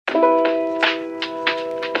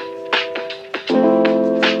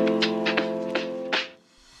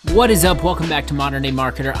What is up? Welcome back to Modern Day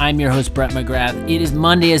Marketer. I'm your host, Brett McGrath. It is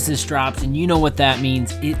Monday as this drops, and you know what that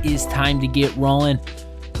means. It is time to get rolling.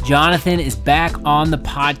 Jonathan is back on the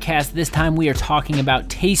podcast. This time we are talking about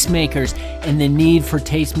tastemakers and the need for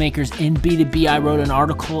tastemakers in B2B. I wrote an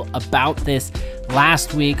article about this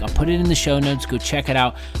last week. I'll put it in the show notes. Go check it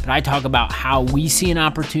out. But I talk about how we see an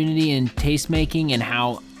opportunity in tastemaking and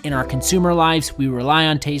how in our consumer lives we rely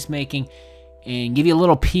on tastemaking, and give you a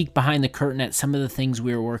little peek behind the curtain at some of the things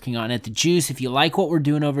we are working on at The Juice. If you like what we're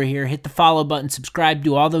doing over here, hit the follow button, subscribe,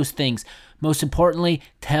 do all those things. Most importantly,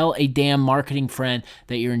 tell a damn marketing friend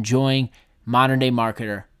that you're enjoying Modern Day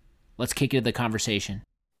Marketer. Let's kick into the conversation.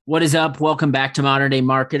 What is up? Welcome back to Modern Day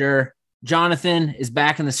Marketer. Jonathan is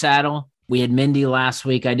back in the saddle. We had Mindy last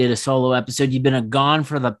week. I did a solo episode. You've been gone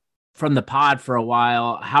from the pod for a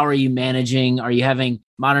while. How are you managing? Are you having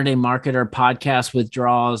Modern Day Marketer podcast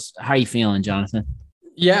withdrawals? How are you feeling, Jonathan?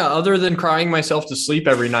 Yeah, other than crying myself to sleep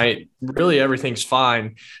every night, really everything's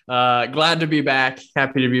fine. Glad to be back.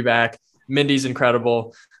 Happy to be back. Mindy's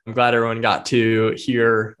incredible. I'm glad everyone got to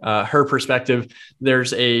hear her perspective.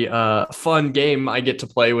 There's a fun game I get to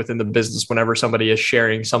play within the business whenever somebody is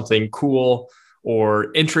sharing something cool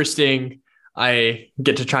or interesting. I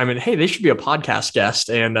get to chime in, hey, they should be a podcast guest,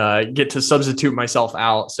 and get to substitute myself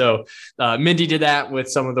out. So Mindy did that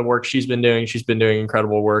with some of the work she's been doing. She's been doing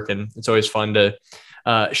incredible work, and it's always fun to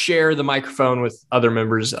share the microphone with other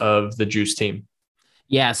members of the Juice team.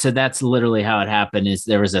 Yeah, so that's literally how it happened. Is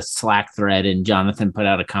there was a Slack thread, and Jonathan put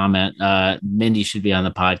out a comment, Mindy should be on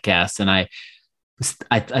the podcast. And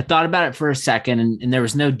I thought about it for a second, and there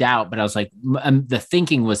was no doubt, but I was like, the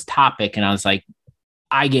thinking was topic, and I was like,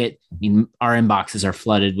 our inboxes are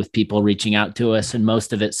flooded with people reaching out to us, and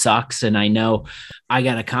most of it sucks. And I know I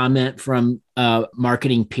got a comment from a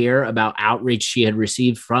marketing peer about outreach she had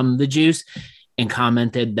received from the Juice, and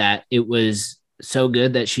commented that it was so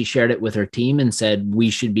good that she shared it with her team and said, we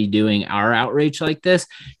should be doing our outreach like this.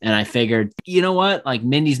 And I figured, you know what, like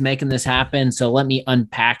Mindy's making this happen. So let me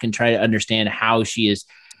unpack and try to understand how she is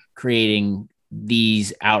creating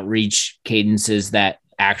these outreach cadences that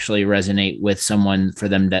actually resonate with someone, for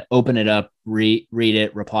them to open it up, read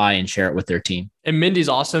it, reply, and share it with their team. And Mindy's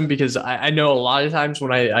awesome because I know a lot of times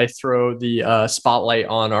when I throw the spotlight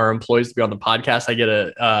on our employees to be on the podcast, I get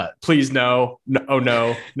a please no,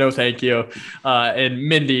 thank you. And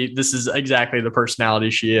Mindy, this is exactly the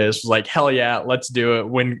personality she is. Like, hell yeah, let's do it.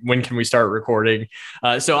 When can we start recording?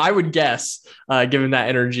 So I would guess, given that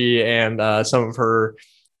energy and some of her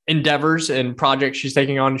endeavors and projects she's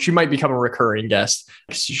taking on, she might become a recurring guest.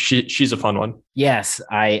 She's a fun one. Yes,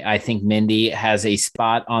 I think Mindy has a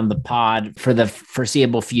spot on the pod for the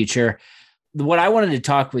foreseeable future. What I wanted to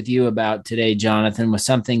talk with you about today, Jonathan, was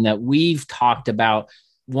something that we've talked about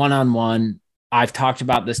one-on-one. I've talked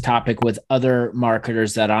about this topic with other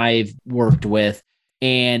marketers that I've worked with,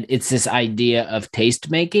 and it's this idea of taste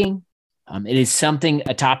making. It is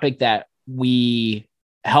a topic that we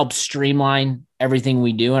help streamline everything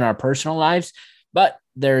we do in our personal lives, but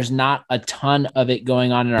there's not a ton of it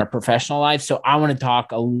going on in our professional lives. So I want to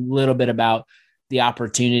talk a little bit about the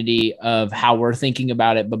opportunity of how we're thinking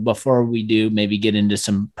about it. But before we do, maybe get into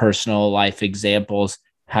some personal life examples.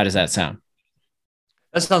 How does that sound?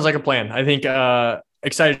 That sounds like a plan. I think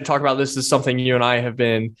excited to talk about this. This is something you and I have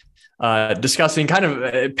been discussing, kind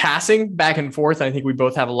of passing back and forth. I think we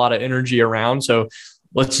both have a lot of energy around. So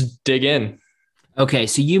let's dig in. Okay,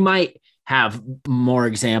 so you might have more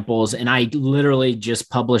examples, and I literally just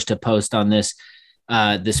published a post on this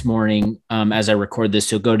this morning as I record this.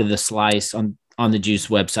 So go to the Slice on the Juice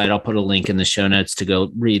website. I'll put a link in the show notes to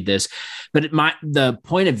go read this. But the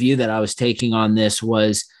point of view that I was taking on this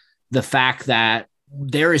was the fact that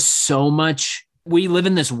there is so much. We live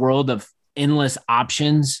in this world of endless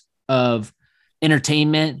options of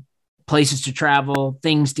entertainment, places to travel,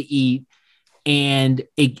 things to eat. And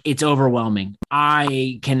it's overwhelming.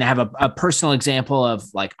 I can have a personal example of,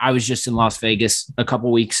 like, I was just in Las Vegas a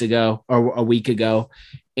couple weeks ago or a week ago.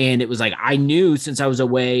 And it was like, I knew since I was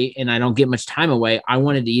away and I don't get much time away, I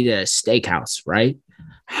wanted to eat at a steakhouse, right?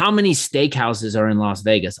 How many steakhouses are in Las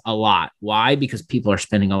Vegas? A lot. Why? Because people are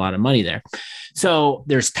spending a lot of money there. So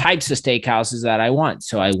there's types of steakhouses that I want.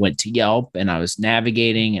 So I went to Yelp and I was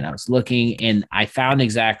navigating and I was looking, and I found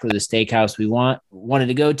exactly the steakhouse we wanted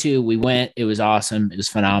to go to. We went. It was awesome. It was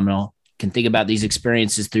phenomenal. You can think about these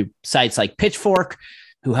experiences through sites like Pitchfork,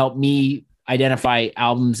 who helped me identify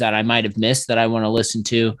albums that I might have missed that I want to listen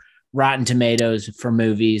to, Rotten Tomatoes for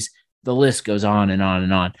movies. The list goes on and on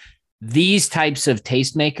and on. These types of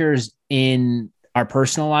tastemakers in our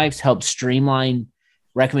personal lives help streamline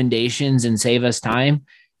recommendations and save us time.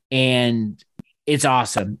 And it's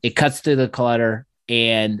awesome. It cuts through the clutter.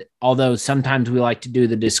 And although sometimes we like to do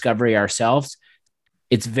the discovery ourselves,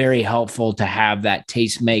 it's very helpful to have that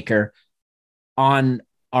tastemaker on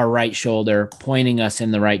our right shoulder, pointing us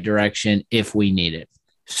in the right direction if we need it.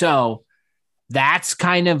 So that's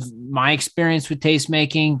kind of my experience with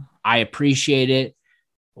tastemaking. I appreciate it.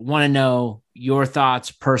 Want to know your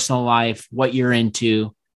thoughts, personal life, what you're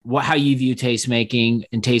into, how you view tastemaking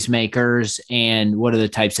and tastemakers, and what are the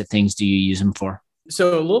types of things do you use them for?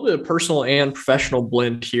 So a little bit of personal and professional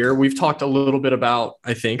blend here. We've talked a little bit about,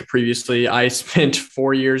 I think previously, I spent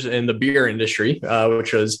 4 years in the beer industry,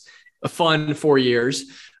 which was a fun 4 years,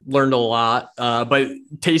 learned a lot, but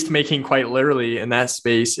tastemaking quite literally in that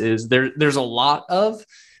space is there's a lot of,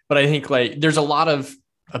 but I think like there's a lot of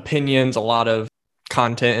opinions, a lot of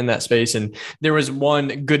content in that space. And there was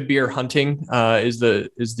one, Good Beer Hunting is the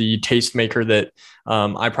tastemaker that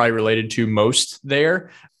I probably related to most there.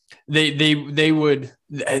 They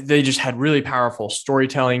just had really powerful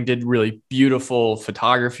storytelling, did really beautiful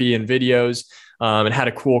photography and videos, and had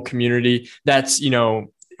a cool community. That's,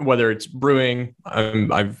 whether it's brewing,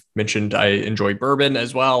 I've mentioned I enjoy bourbon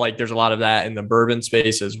as well. Like there's a lot of that in the bourbon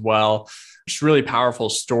space as well. Just really powerful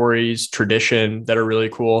stories, tradition that are really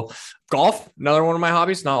cool. Golf, another one of my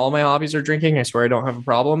hobbies. Not all my hobbies are drinking. I swear I don't have a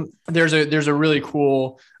problem. There's a really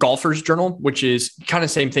cool golfer's journal, which is kind of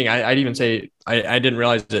same thing. I'd even say I didn't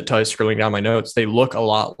realize it until I was scrolling down my notes. They look a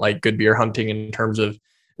lot like Good Beer Hunting in terms of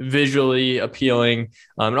visually appealing.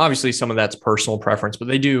 And obviously some of that's personal preference, but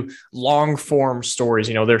they do long form stories.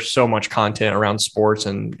 There's so much content around sports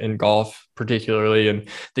and golf particularly, and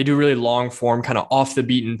they do really long form, kind of off the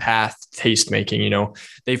beaten path tastemaking.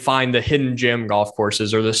 They find the hidden gem golf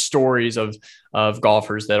courses or the stories of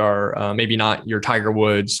golfers that are maybe not your Tiger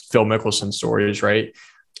Woods, Phil Mickelson stories, right?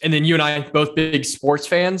 And then you and I, both big sports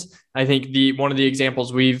fans. I think one of the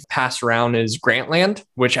examples we've passed around is Grantland,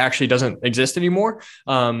 which actually doesn't exist anymore.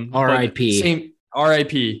 RIP.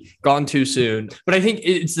 RIP, gone too soon. But I think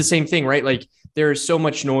it's the same thing, right? Like there's so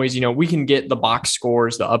much noise. We can get the box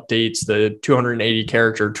scores, the updates, the 280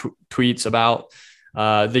 character tweets about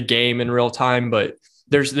the game in real time, but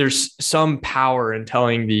there's some power in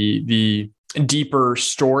telling the deeper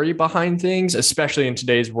story behind things, especially in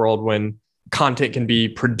today's world when content can be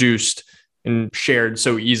produced and shared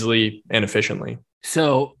so easily and efficiently.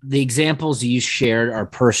 So the examples you shared are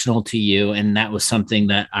personal to you, and that was something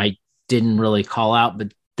that I didn't really call out,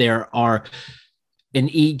 but there are, in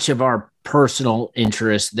each of our personal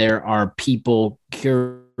interests, there are people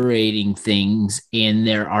curating things, and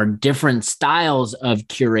there are different styles of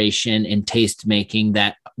curation and taste making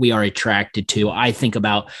that we are attracted to. I think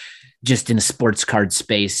about just in a sports card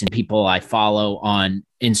space and people I follow on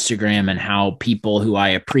Instagram and how people who I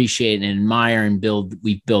appreciate and admire and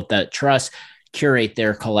we've built that trust, curate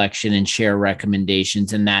their collection and share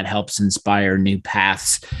recommendations. And that helps inspire new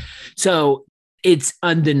paths. So it's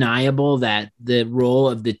undeniable that the role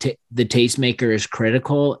of the tastemaker is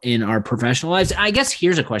critical in our professional lives. I guess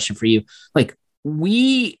here's a question for you. Like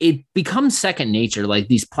it becomes second nature, like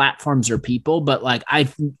these platforms are people, but like, I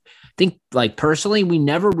think like personally, we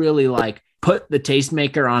never really like put the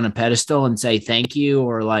tastemaker on a pedestal and say, thank you.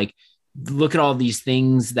 Or like, look at all these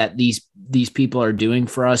things that these people are doing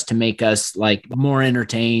for us to make us like more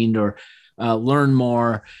entertained or learn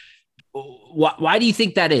more. Why do you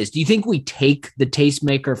think that is? Do you think we take the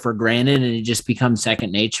tastemaker for granted and it just becomes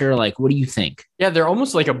second nature? Like, what do you think? Yeah, they're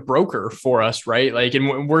almost like a broker for us, right? Like,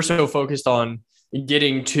 and we're so focused on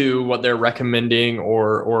getting to what they're recommending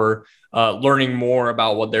or learning more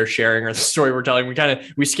about what they're sharing or the story we're telling.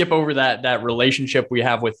 We skip over that relationship we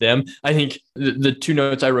have with them. I think the two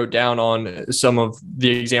notes I wrote down on some of the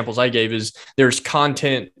examples I gave is there's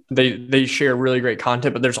content. They share really great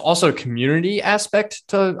content, but there's also a community aspect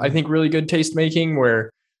to, I think, really good taste making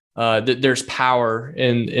where there's power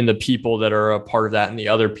in the people that are a part of that and the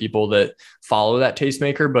other people that follow that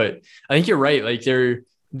tastemaker. But I think you're right. Like they're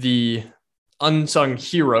the unsung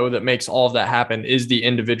hero that makes all of that happen is the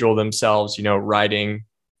individual themselves, writing,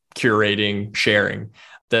 curating, sharing,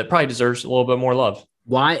 that probably deserves a little bit more love.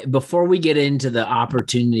 Why, before we get into the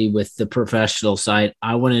opportunity with the professional side,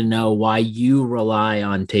 I want to know why you rely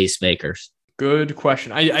on tastemakers. Good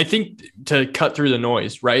question. I think to cut through the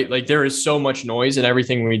noise, right? Like there is so much noise in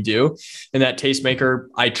everything we do, and that tastemaker,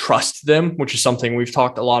 I trust them, which is something we've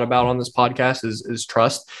talked a lot about on this podcast is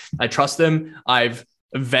trust. I trust them. I've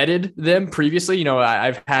vetted them previously.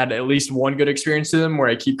 I've had at least one good experience to them where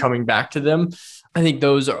I keep coming back to them. I think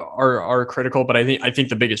those are critical, but I think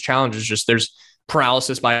the biggest challenge is just there's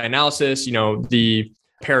paralysis by analysis, the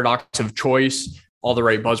paradox of choice, all the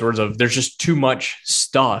right buzzwords of there's just too much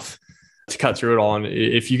stuff to cut through it all. And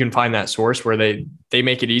if you can find that source where they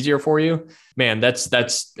make it easier for you, man,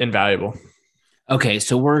 that's invaluable. Okay.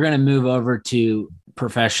 So we're going to move over to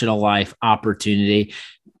professional life opportunity,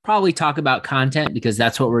 probably talk about content because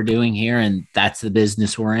that's what we're doing here and that's the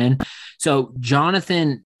business we're in. So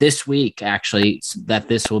Jonathan, this week, actually, that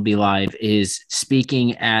this will be live, is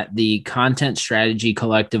speaking at the Content Strategy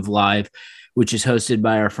Collective Live, which is hosted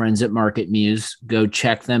by our friends at Market Muse. Go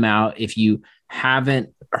check them out. If you haven't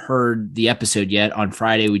heard the episode yet, on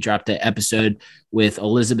Friday, we dropped an episode with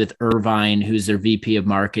Elizabeth Irvine, who's their VP of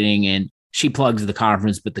marketing, and she plugs the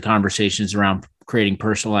conference, but the conversations around creating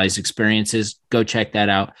personalized experiences. Go check that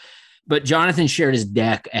out. But Jonathan shared his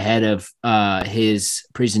deck ahead of his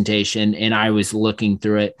presentation, and I was looking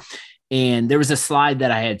through it. And there was a slide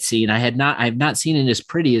that I had seen. I have not seen it as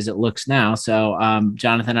pretty as it looks now. So,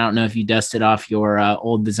 Jonathan, I don't know if you dusted off your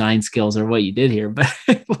old design skills or what you did here, but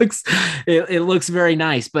it looks very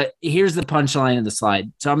nice. But here's the punchline of the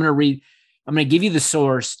slide. So I'm going to give you the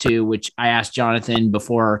source too, which I asked Jonathan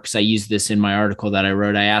before, because I used this in my article that I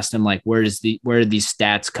wrote. I asked him, like, where did these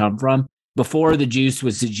stats come from? Before the juice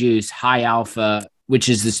was the juice, High Alpha, which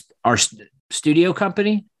is our studio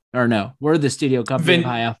company, or no, we're the studio company.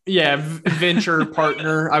 High Alpha. Yeah, venture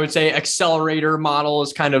partner. I would say accelerator model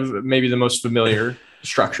is kind of maybe the most familiar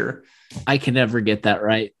structure. I can never get that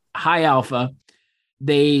right. High Alpha,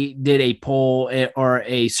 they did a poll or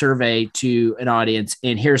a survey to an audience,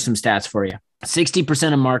 and here's some stats for you.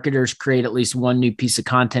 60% of marketers create at least one new piece of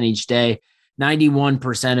content each day.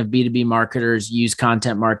 91% of B2B marketers use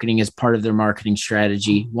content marketing as part of their marketing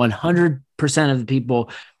strategy. 100% of the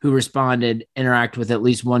people who responded interact with at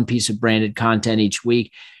least one piece of branded content each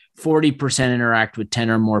week. 40% interact with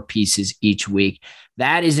 10 or more pieces each week.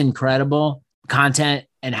 That is incredible content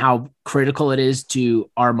and how critical it is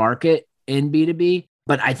to our market in B2B.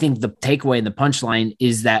 But I think the takeaway and the punchline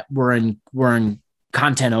is that we're in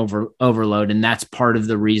content overload. And that's part of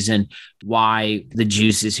the reason why the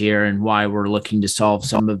juice is here and why we're looking to solve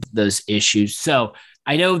some of those issues. So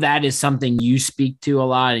I know that is something you speak to a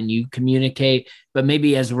lot and you communicate, but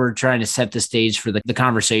maybe as we're trying to set the stage for the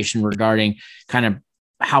conversation regarding kind of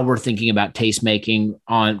how we're thinking about tastemaking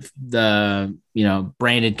on the,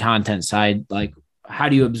 branded content side, like how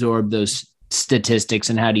do you absorb those statistics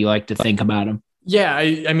and how do you like to think about them? Yeah,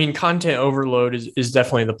 I mean, content overload is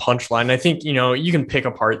definitely the punchline. I think, you can pick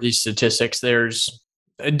apart these statistics. There's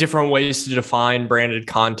different ways to define branded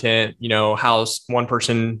content. How one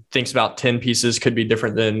person thinks about 10 pieces could be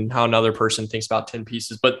different than how another person thinks about 10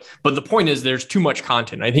 pieces. But the point is there's too much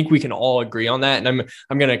content. I think we can all agree on that. And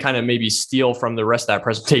I'm going to kind of maybe steal from the rest of that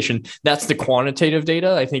presentation. That's the quantitative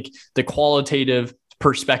data. I think the qualitative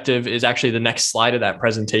perspective is actually the next slide of that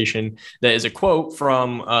presentation. That is a quote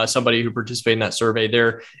from somebody who participated in that survey.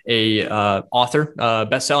 They're a author,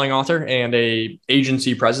 best-selling author, and a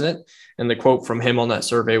agency president. And the quote from him on that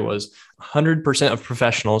survey was 100% of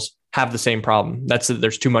professionals have the same problem. That's that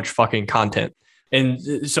there's too much fucking content.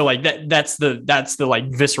 And so like that's the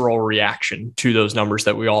like visceral reaction to those numbers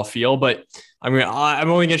that we all feel. But I'm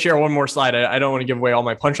only going to share one more slide. I don't want to give away all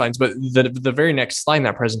my punchlines, but the very next slide in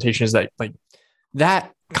that presentation is that like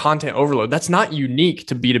that content overload, that's not unique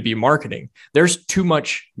to B2B marketing. There's too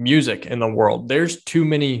much music in the world. There's too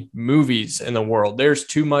many movies in the world. There's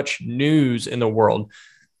too much news in the world.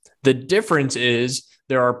 The difference is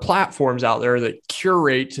there are platforms out there that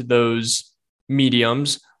curate those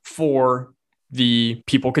mediums for the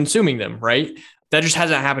people consuming them, right? That just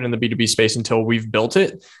hasn't happened in the B2B space until we've built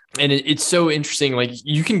it. And it's so interesting. Like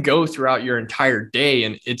you can go throughout your entire day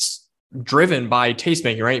and it's driven by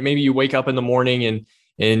tastemaking, right? Maybe you wake up in the morning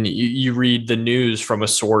and you read the news from a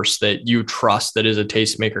source that you trust that is a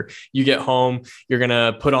tastemaker. You get home, you're going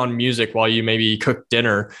to put on music while you maybe cook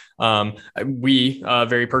dinner.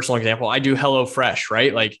 Very personal example, I do HelloFresh,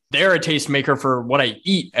 right? Like they're a tastemaker for what I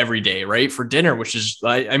eat every day, right? For dinner, which is,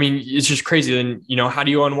 I mean, it's just crazy. Then, how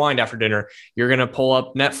do you unwind after dinner? You're going to pull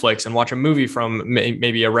up Netflix and watch a movie from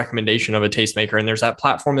maybe a recommendation of a tastemaker. And there's that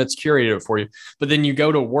platform that's curated for you. But then you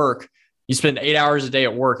go to work, you spend 8 hours a day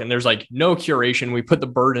at work and there's like no curation. We put the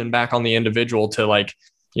burden back on the individual to like,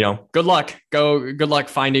 good luck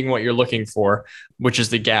finding what you're looking for, which is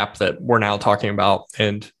the gap that we're now talking about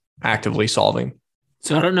and actively solving.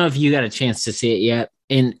 So I don't know if you got a chance to see it yet.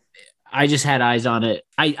 And I just had eyes on it.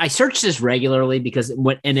 I search this regularly because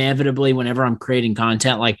inevitably whenever I'm creating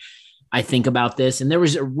content, like I think about this, and there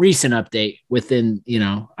was a recent update within,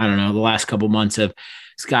 I don't know, the last couple of months of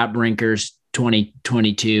Scott Brinker's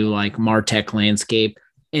 2022 like MarTech landscape.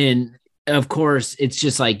 And of course it's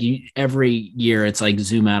just like every year it's like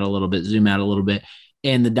zoom out a little bit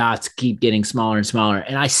and the dots keep getting smaller and smaller.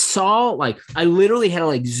 And I saw I literally had to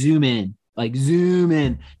like zoom in like zoom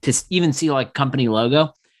in to even see like company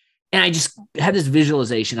logo. And I just had this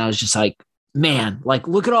visualization. I was just like, man, like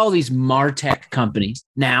look at all these MarTech companies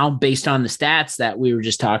now based on the stats that we were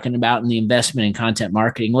just talking about and the investment in content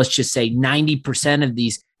marketing. Let's just say 90% of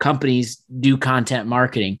these companies do content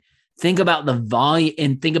marketing. Think about the volume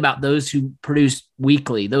and think about those who produce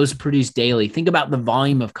weekly, those produce daily. Think about the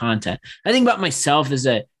volume of content. I think about myself as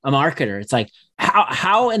a marketer. It's like,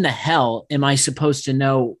 how in the hell am I supposed to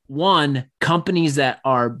know, one, companies that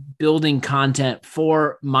are building content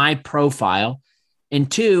for my profile, and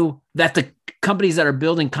two, that the companies that are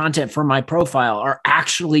building content for my profile are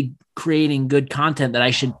actually creating good content that I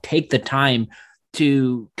should take the time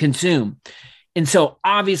to consume. And so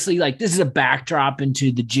obviously, like, this is a backdrop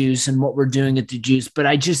into the Juice and what we're doing at the Juice, but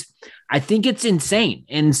I think it's insane.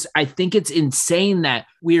 And I think it's insane that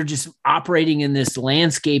we are just operating in this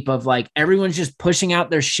landscape of like, everyone's just pushing out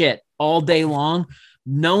their shit all day long.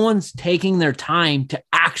 No one's taking their time to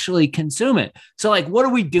actually consume it. So like, what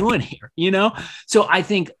are we doing here? You know? So I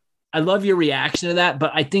think I love your reaction to that,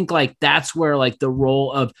 but I think like that's where like the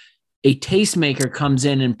role of a tastemaker comes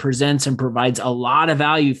in and presents and provides a lot of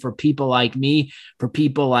value for people like me, for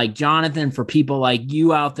people like Jonathan, for people like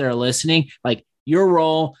you out there listening. Like your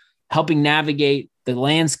role helping navigate the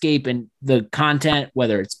landscape and the content,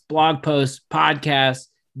 whether it's blog posts, podcasts,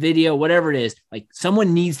 video, whatever it is, like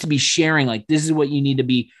someone needs to be sharing, like this is what you need to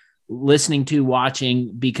be listening to,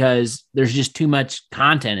 watching, because there's just too much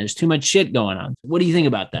content. There's too much shit going on. What do you think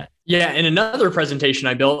about that? Yeah. And another presentation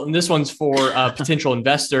I built, and this one's for potential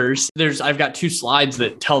investors. I've got 2 slides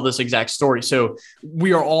that tell this exact story. So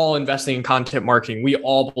we are all investing in content marketing. We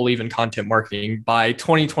all believe in content marketing. By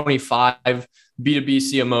 2025, B2B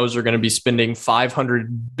CMOs are going to be spending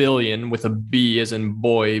 $500 billion, with a B as in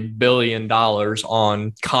boy, $1 billion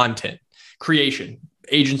on content creation,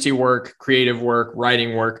 agency work, creative work,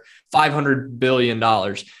 writing work, $500 billion.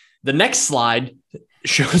 The next slide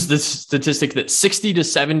shows the statistic that 60 to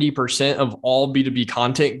 70% of all B2B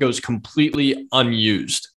content goes completely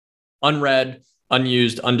unused, unread,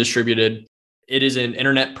 unused, undistributed. It is an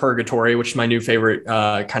internet purgatory, which is my new favorite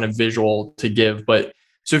kind of visual to give. But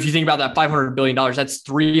so if you think about that $500 billion, that's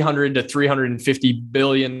 $300 to $350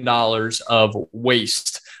 billion of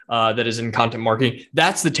waste that is in content marketing.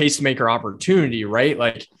 That's the Tastemaker opportunity, right?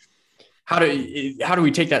 Like, how do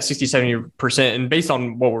we take that 60, 70%? And based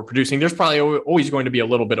on what we're producing, there's probably always going to be a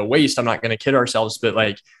little bit of waste. I'm not going to kid ourselves, but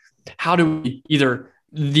like, how do we either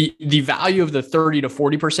the value of the 30 to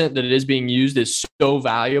 40% that it is being used is so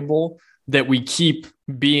valuable that we keep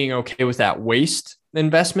being okay with that waste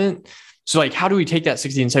investment? So like, how do we take that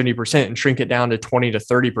 60 and 70% and shrink it down to 20 to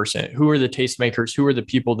 30%? Who are the tastemakers? Who are the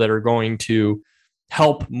people that are going to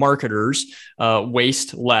help marketers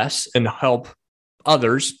waste less and help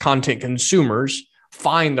others, content consumers,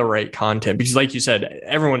 find the right content? Because like you said,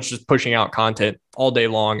 everyone's just pushing out content all day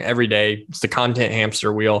long, every day. It's the content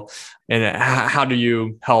hamster wheel. And how do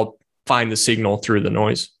you help find the signal through the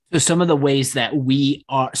noise? So some of the ways that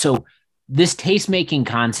so this tastemaking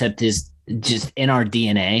concept is just in our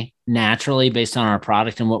DNA naturally based on our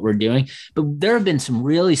product and what we're doing. But there have been some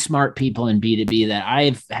really smart people in B2B that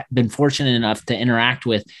I've been fortunate enough to interact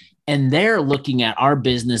with, and they're looking at our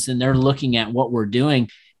business and they're looking at what we're doing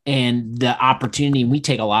and the opportunity. We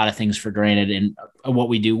take a lot of things for granted in what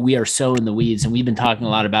we do. We are so in the weeds, and we've been talking a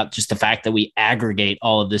lot about just the fact that we aggregate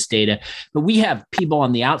all of this data, but we have people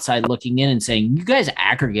on the outside looking in and saying, you guys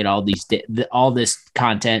aggregate all this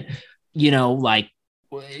content, like,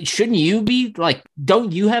 shouldn't you be like,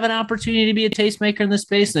 don't you have an opportunity to be a tastemaker in this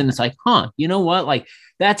space? And it's like, you know what? Like,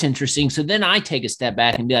 that's interesting. So then I take a step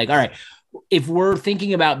back and be like, all right, if we're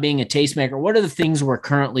thinking about being a tastemaker, what are the things we're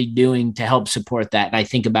currently doing to help support that? And I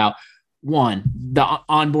think about, one, the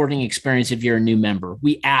onboarding experience. If you're a new member,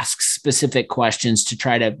 we ask specific questions to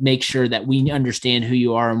try to make sure that we understand who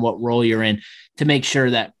you are and what role you're in, to make sure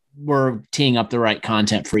that we're teeing up the right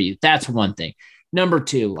content for you. That's one thing. Number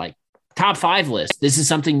 2, like, top 5 list. This is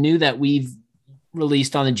something new that we've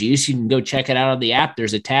released on the Juice. You can go check it out on the app.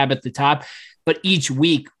 There's a tab at the top. But each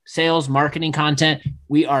week, sales, marketing content,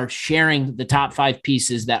 we are sharing the top 5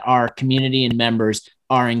 pieces that our community and members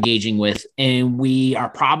are engaging with. And we are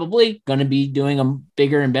probably going to be doing a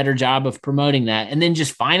bigger and better job of promoting that. And then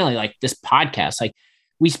just finally, like this podcast, like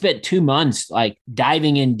we spent 2 months like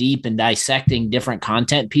diving in deep and dissecting different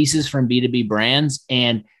content pieces from B2B brands,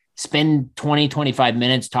 and spend 20, 25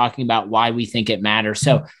 minutes talking about why we think it matters.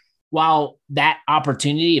 So while that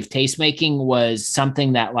opportunity of tastemaking was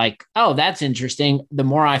something that like, oh, that's interesting, the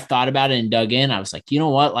more I've thought about it and dug in, I was like, you know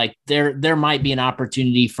what, like there might be an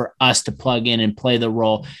opportunity for us to plug in and play the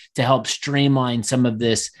role to help streamline some of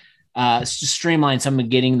this streamline some of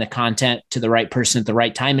getting the content to the right person at the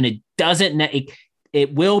right time. And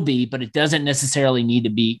it will be, but it doesn't necessarily need to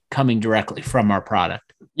be coming directly from our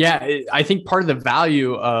product. Yeah, I think part of the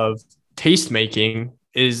value of tastemaking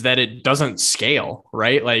is that it doesn't scale,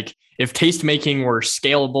 right? Like if tastemaking were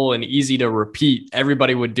scalable and easy to repeat,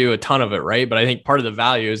 everybody would do a ton of it, right? But I think part of the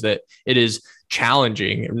value is that it is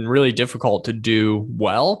challenging and really difficult to do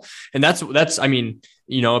well. And that's, I mean,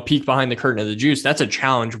 a peek behind the curtain of the juice, that's a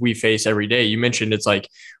challenge we face every day. You mentioned it's like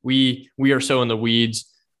we are so in the weeds.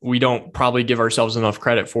 We don't probably give ourselves enough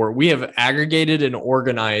credit for it. We have aggregated and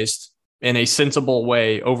organized in a sensible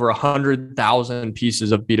way over 100,000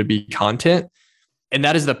 pieces of B2B content. And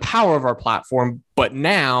that is the power of our platform. But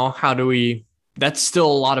now that's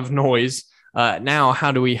still a lot of noise. Now,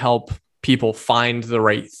 how do we help people find the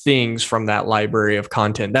right things from that library of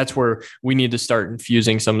content? That's where we need to start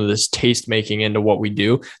infusing some of this taste making into what we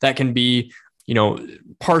do. That can be,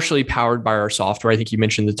 partially powered by our software. I think you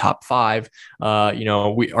mentioned the top 5. Our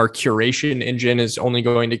curation engine is only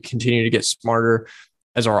going to continue to get smarter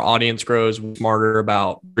as our audience grows, smarter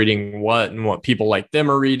about reading what and what people like them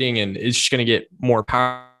are reading. And it's just going to get more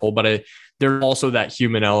powerful. But there's also that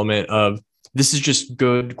human element of this is just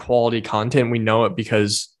good quality content. We know it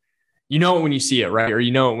because you know it when you see it, right? Or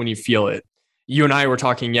you know it when you feel it. You and I were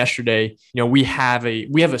talking yesterday, we have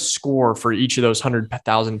a score for each of those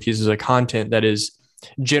 100,000 pieces of content that is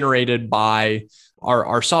generated by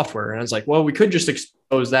our software. And I was like, well, we could just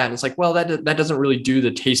expose that. And it's like, well, that doesn't really do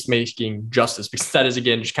the taste making justice, because that is,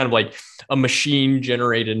 again, just kind of like a machine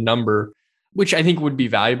generated number, which I think would be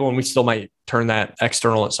valuable. And we still might turn that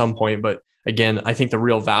external at some point. But again, I think the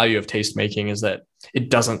real value of taste making is that it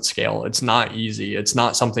doesn't scale. It's not easy. It's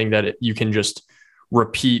not something that you can just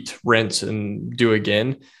repeat, rinse, and do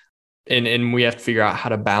again. And we have to figure out how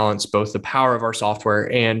to balance both the power of our software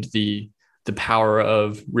and the power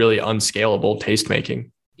of really unscalable taste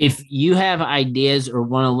making. If you have ideas or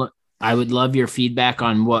want to look, I would love your feedback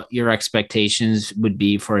on what your expectations would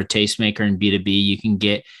be for a tastemaker in B2B. You can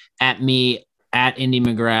get at me at Indy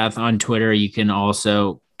McGrath on Twitter. You can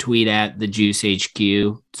also tweet at the Juice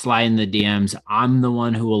HQ, slide in the DMs. I'm the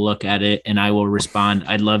one who will look at it and I will respond.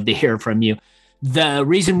 I'd love to hear from you. The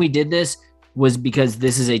reason we did this was because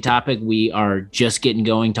this is a topic we are just getting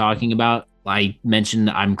going talking about. I mentioned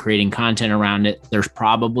I'm creating content around it. There's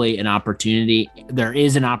probably an opportunity. There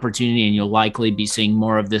is an opportunity, and you'll likely be seeing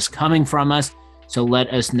more of this coming from us. So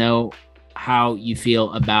let us know how you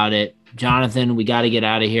feel about it. Jonathan, we got to get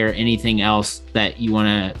out of here. Anything else that you want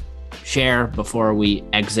to share before we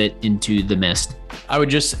exit into the mist? I would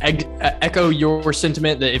just echo your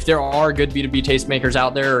sentiment that if there are good B2B tastemakers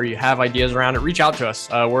out there, or you have ideas around it, reach out to us.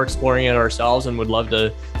 We're exploring it ourselves and would love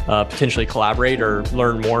to potentially collaborate or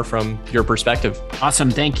learn more from your perspective. Awesome.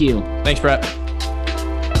 Thank you. Thanks, Brett.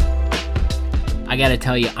 I got to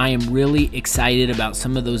tell you, I am really excited about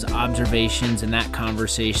some of those observations and that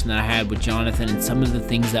conversation that I had with Jonathan and some of the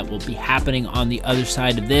things that will be happening on the other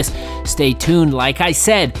side of this. Stay tuned. Like I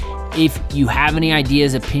said, if you have any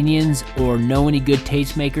ideas, opinions, or know any good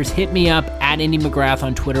tastemakers, hit me up at Indy McGrath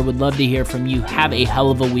on Twitter. Would love to hear from you. Have a hell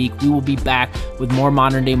of a week. We will be back with more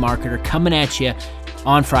Modern Day Marketer coming at you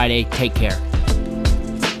on Friday. Take care.